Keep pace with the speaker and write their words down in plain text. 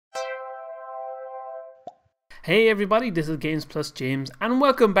Hey everybody, this is Games Plus James and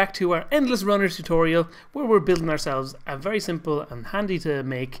welcome back to our Endless Runner tutorial where we're building ourselves a very simple and handy to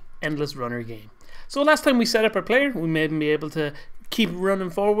make Endless Runner game. So last time we set up our player, we made him be able to keep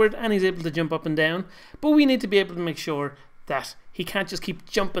running forward and he's able to jump up and down, but we need to be able to make sure that he can't just keep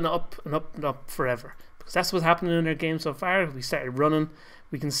jumping up and up and up forever, because that's what's happening in our game so far. We started running,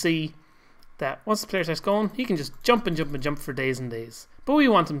 we can see that once the player starts going, he can just jump and jump and jump for days and days. But we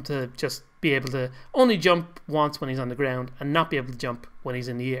want him to just be able to only jump once when he's on the ground and not be able to jump when he's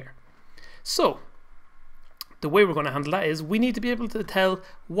in the air. So the way we're going to handle that is we need to be able to tell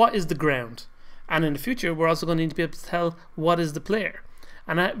what is the ground. And in the future, we're also going to need to be able to tell what is the player.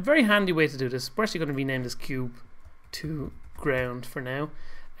 And a very handy way to do this, we're actually going to rename this cube to ground for now.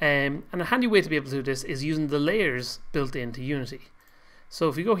 And a handy way to be able to do this is using the layers built into Unity. So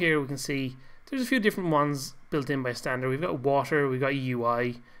if we go here, we can see there's a few different ones built in by standard. We've got water, we've got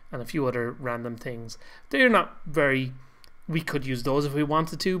UI, and a few other random things. They're not very, we could use those if we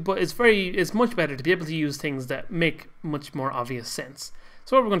wanted to, but it's much better to be able to use things that make much more obvious sense.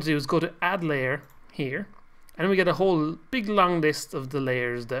 So what we're going to do is go to add layer here, and we get a whole big long list of the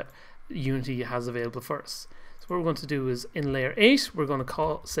layers that Unity has available for us. So what we're going to do is in layer 8, we're going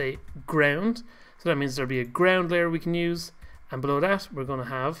to say ground. So that means there'll be a ground layer we can use, and below that we're going to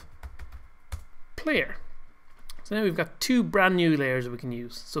have player. So now we've got two brand new layers that we can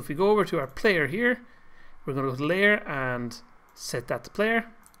use. So if we go over to our player here, we're going to go to layer and set that to player,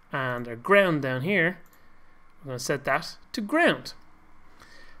 and our ground down here, we're going to set that to ground.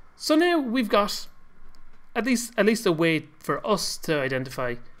 So now we've got at least a way for us to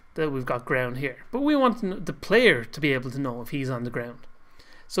identify that we've got ground here, but we want the player to be able to know if he's on the ground.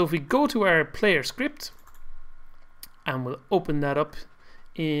 So if we go to our player script and we'll open that up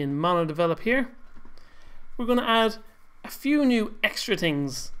in MonoDevelop here, we're going to add a few new extra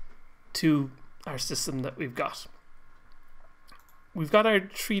things to our system that we've got. We've got our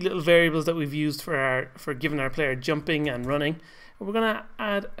three little variables that we've used for giving our player jumping and running. And we're going to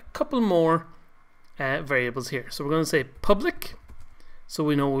add a couple more variables here. So we're going to say public, so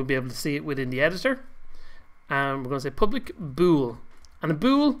we know we'll be able to see it within the editor. And we're going to say public bool. And a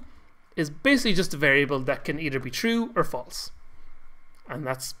bool is basically just a variable that can either be true or false. And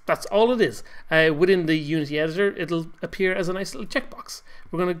that's all it is. Within the Unity editor, it'll appear as a nice little checkbox.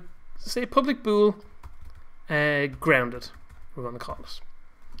 We're going to say public bool grounded, we're going to call it.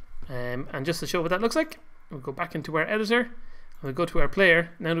 And just to show what that looks like, we'll go back into our editor and we'll go to our player.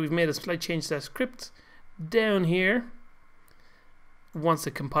 Now that we've made a slight change to that script, down here, once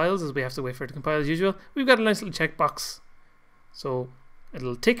it compiles, as we have to wait for it to compile as usual, we've got a nice little checkbox. So a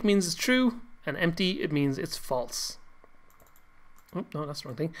little tick means it's true, and empty it means it's false. Oh, no, that's the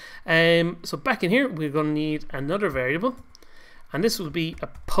wrong thing. So back in here, we're going to need another variable, and this will be a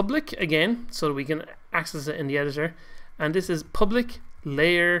public again, so that we can access it in the editor. And this is public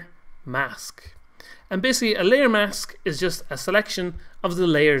layer mask. And basically, a layer mask is just a selection of the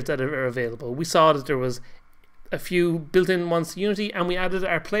layers that are available. We saw that there was a few built-in ones to Unity, and we added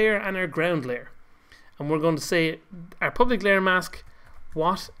our player and our ground layer. And we're going to say our public layer mask,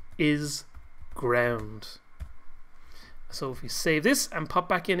 what is ground? So if we save this and pop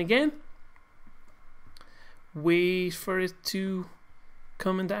back in again, wait for it to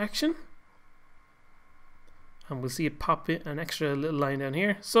come into action, and we'll see it pop in an extra little line down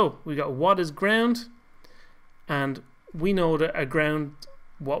here. So we got what is ground, and we know that our ground,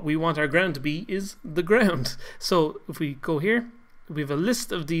 what we want our ground to be, is the ground. So if we go here, we have a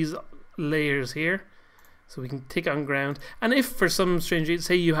list of these layers here, so we can tick on ground. And if for some strange reason,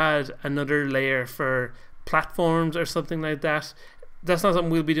 say you had another layer for platforms or something like that, that's not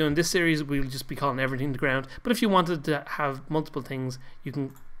something we'll be doing this series. We'll just be calling everything the ground. But if you wanted to have multiple things, you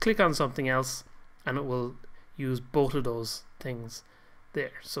can click on something else and it will use both of those things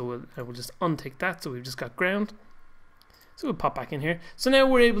there. So we'll just untick that, so we've just got ground. So we'll pop back in here. So now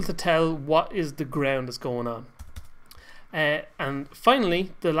we're able to tell what is the ground that's going on. And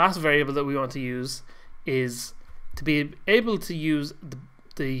finally, the last variable that we want to use is to be able to use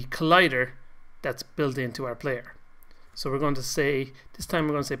the collider that's built into our player. So we're going to say, this time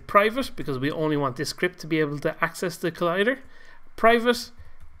we're going to say private, because we only want this script to be able to access the collider. Private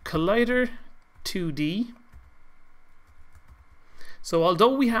collider 2D. So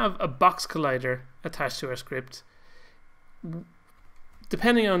although we have a box collider attached to our script,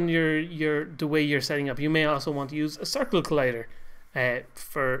 depending on the way you're setting up, you may also want to use a circle collider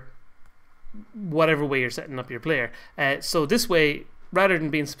for whatever way you're setting up your player. So this way, rather than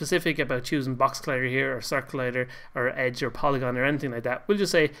being specific about choosing box collider here or circle collider or edge or polygon or anything like that, we'll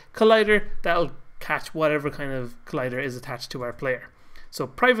just say collider that'll catch whatever kind of collider is attached to our player. So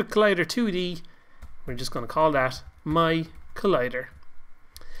private collider 2D we're just going to call that my collider.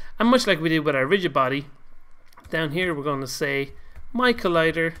 And much like we did with our rigid body, down here we're going to say my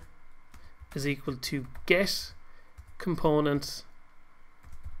collider is equal to get component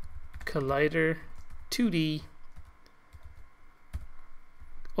collider 2D,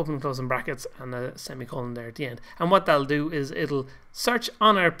 open and closing brackets, and a semicolon there at the end. And what that'll do is it'll search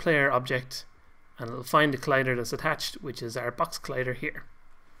on our player object and it'll find the collider that's attached, which is our box collider here.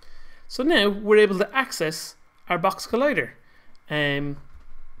 So now we're able to access our box collider. And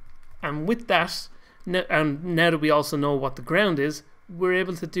with that, now that we also know what the ground is, we're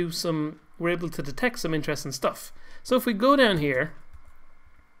able to detect some interesting stuff. So if we go down here,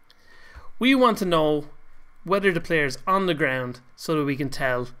 we want to know whether the player is on the ground so that we can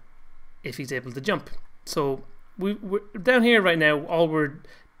tell if he's able to jump. So we're down here right now, all we're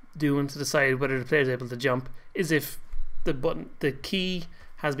doing to decide whether the player is able to jump is if the key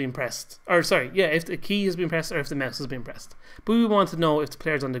has been pressed, or sorry, yeah, if the key has been pressed or if the mouse has been pressed. But we want to know if the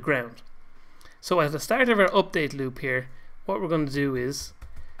player is on the ground. So at the start of our update loop here, what we're going to do is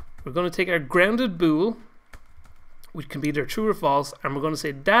we're going to take our grounded bool, which can be either true or false, and we're going to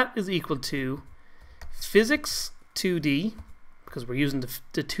say that is equal to physics 2D, because we're using the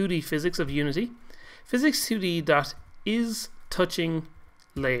 2D physics of Unity, physics 2D dot is touching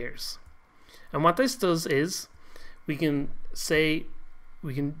layers. And what this does is we can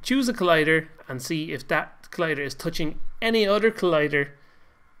choose a collider and see if that collider is touching any other collider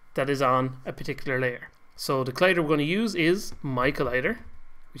that is on a particular layer. So the collider we're going to use is my collider,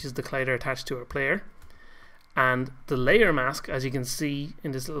 which is the collider attached to our player. And the layer mask, as you can see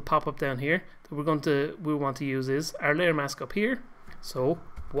in this little pop-up down here, that we want to use is our layer mask up here. So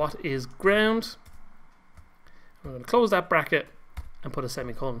what is ground? We're going to close that bracket and put a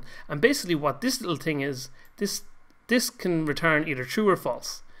semicolon. And basically what this little thing is, this can return either true or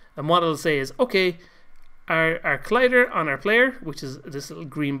false. And what it'll say is, okay, our collider on our player, which is this little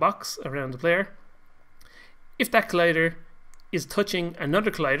green box around the player, if that collider is touching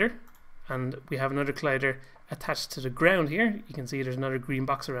another collider, and we have another collider attached to the ground here, you can see there's another green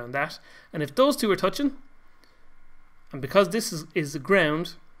box around that, and if those two are touching, and because this is the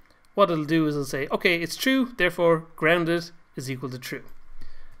ground, what it'll do is it'll say, okay, it's true, therefore grounded is equal to true.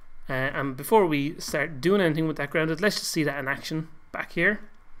 And before we start doing anything with that grounded, let's just see that in action back here.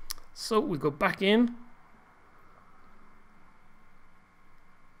 So we go back in,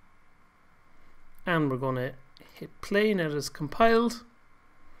 and we're going to hit play now that it's compiled.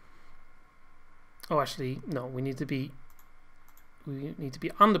 Oh, actually, no, we need to be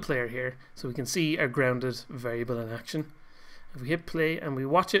on the player here so we can see our grounded variable in action. If we hit play and we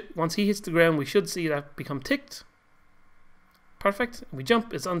watch it, once he hits the ground, we should see that become ticked. Perfect. We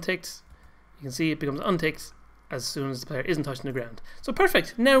jump, it's unticked. You can see it becomes unticked as soon as the player isn't touching the ground. So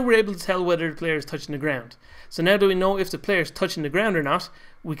perfect. Now we're able to tell whether the player is touching the ground. So now that we know if the player is touching the ground or not,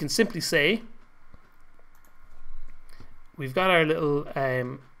 we can simply say we've got our little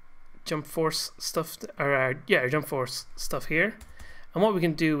jump force stuff, or our jump force stuff here, and what we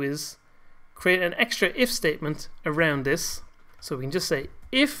can do is create an extra if statement around this. So we can just say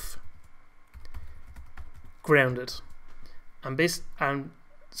if grounded, and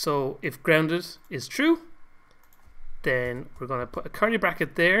so if grounded is true, then we're going to put a curly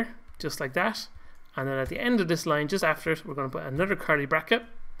bracket there, just like that, and then at the end of this line, just after it, we're going to put another curly bracket,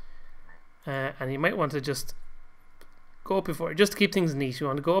 and you might want to just go up before, just to keep things neat, you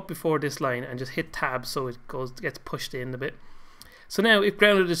want to go up before this line and just hit tab so it gets pushed in a bit. So now if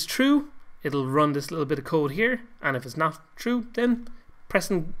grounded is true, it'll run this little bit of code here, and if it's not true, then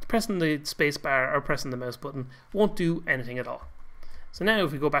pressing the space bar or pressing the mouse button won't do anything at all. So now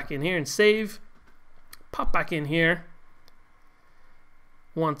if we go back in here and save, pop back in here,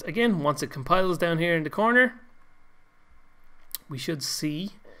 once it compiles down here in the corner, we should see,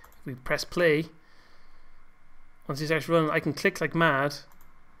 if we press play, once he starts running, I can click like mad,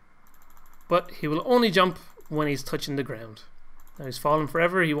 but he will only jump when he's touching the ground. Now he's fallen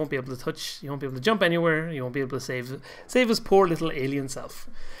forever, he won't be able to touch, he won't be able to jump anywhere, he won't be able to save his poor little alien self.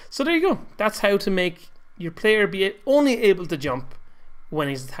 So there you go, that's how to make your player be only able to jump when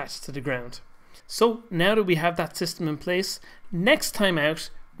he's attached to the ground. So now that we have that system in place, next time out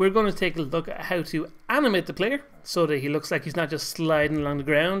we're going to take a look at how to animate the player so that he looks like he's not just sliding along the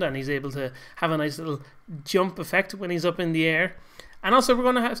ground, and he's able to have a nice little jump effect when he's up in the air. And also we're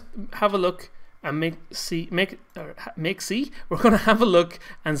going to have a look and we're going to have a look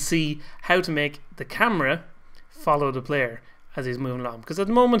and see how to make the camera follow the player as he's moving along, because at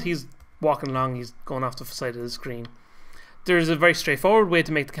the moment he's walking along, he's going off the side of the screen. There's a very straightforward way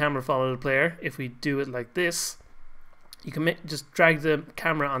to make the camera follow the player if we do it like this. You can just drag the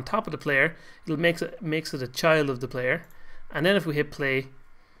camera on top of the player. It makes it a child of the player. And then if we hit play,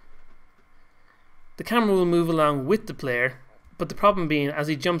 the camera will move along with the player. But the problem being, as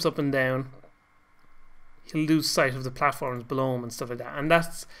he jumps up and down, he'll lose sight of the platforms below him and stuff like that. And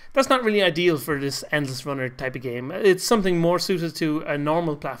that's not really ideal for this endless runner type of game. It's something more suited to a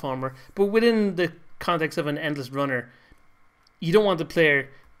normal platformer. But within the context of an endless runner, you don't want the player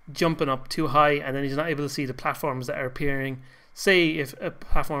jumping up too high and then he's not able to see the platforms that are appearing. Say if a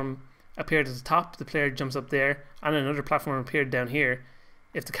platform appeared at the top, the player jumps up there, and another platform appeared down here.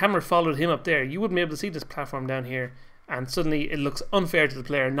 If the camera followed him up there, you wouldn't be able to see this platform down here, and suddenly it looks unfair to the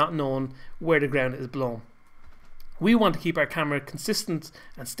player not knowing where the ground is below. We want to keep our camera consistent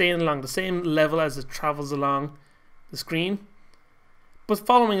and staying along the same level as it travels along the screen, but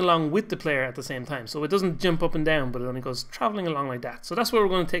following along with the player at the same time. So it doesn't jump up and down, but it only goes traveling along like that. So that's what we're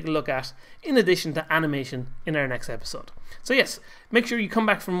going to take a look at, in addition to animation, in our next episode. So yes, make sure you come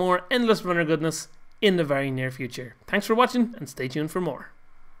back for more endless runner goodness in the very near future. Thanks for watching, and stay tuned for more.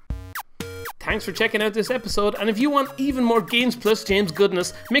 Thanks for checking out this episode, and if you want even more Games Plus James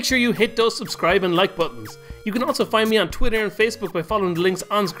goodness, make sure you hit those subscribe and like buttons. You can also find me on Twitter and Facebook by following the links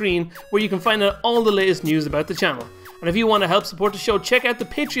on screen, where you can find out all the latest news about the channel. And if you want to help support the show, check out the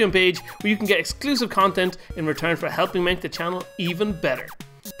Patreon page, where you can get exclusive content in return for helping make the channel even better.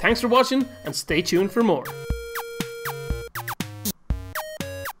 Thanks for watching, and stay tuned for more.